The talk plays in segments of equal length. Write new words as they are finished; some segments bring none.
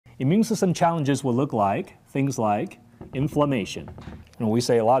Immune system challenges will look like things like inflammation. When we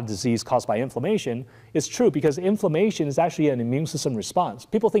say a lot of disease caused by inflammation, it's true because inflammation is actually an immune system response.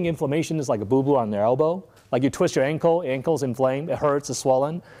 People think inflammation is like a boo-boo on their elbow. Like you twist your ankle's inflamed, it hurts, it's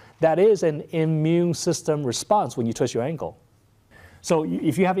swollen. That is an immune system response when you twist your ankle. So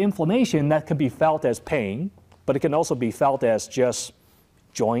if you have inflammation, that can be felt as pain, but it can also be felt as just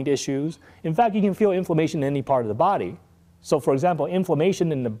joint issues. In fact, you can feel inflammation in any part of the body. So for example,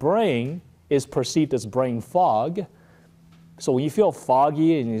 inflammation in the brain is perceived as brain fog. So when you feel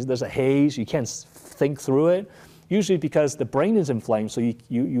foggy and there's a haze, you can't think through it, usually because the brain is inflamed, so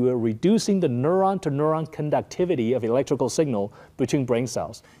you are reducing the neuron-to-neuron conductivity of electrical signal between brain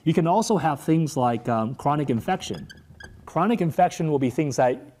cells. You can also have things like chronic infection. Chronic infection will be things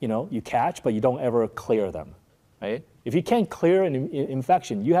that you catch, but you don't ever clear them, right? If you can't clear an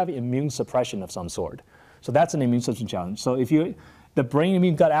infection, you have immune suppression of some sort. So that's an immune system challenge. So the brain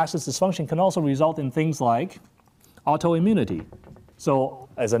immune gut axis dysfunction can also result in things like autoimmunity. So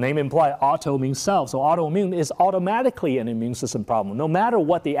as the name implies, auto means self. So autoimmune is automatically an immune system problem, no matter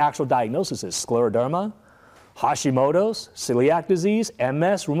what the actual diagnosis is. Scleroderma, Hashimoto's, celiac disease,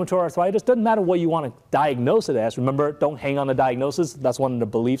 MS, rheumatoid arthritis, doesn't matter what you want to diagnose it as. Remember, don't hang on the diagnosis. That's one of the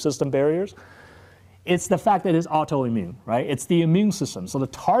belief system barriers. It's the fact that it's autoimmune, right? It's the immune system. So the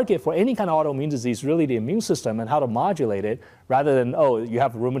target for any kind of autoimmune disease is really the immune system and how to modulate it rather than, oh, you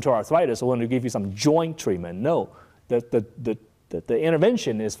have rheumatoid arthritis, so we're going to give you some joint treatment. No, the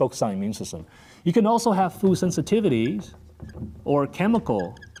intervention is focused on the immune system. You can also have food sensitivities or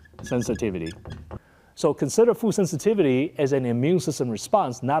chemical sensitivity. So consider food sensitivity as an immune system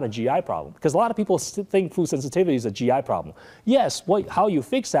response, not a GI problem. Because a lot of people think food sensitivity is a GI problem. Yes, how you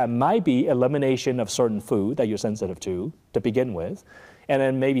fix that might be elimination of certain food that you're sensitive to begin with, and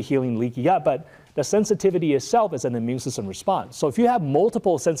then maybe healing leaky gut, but the sensitivity itself is an immune system response. So if you have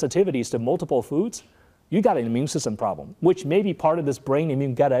multiple sensitivities to multiple foods, you got an immune system problem, which may be part of this brain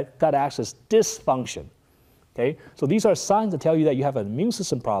immune gut axis dysfunction. Okay? So these are signs that tell you that you have an immune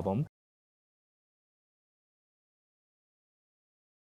system problem,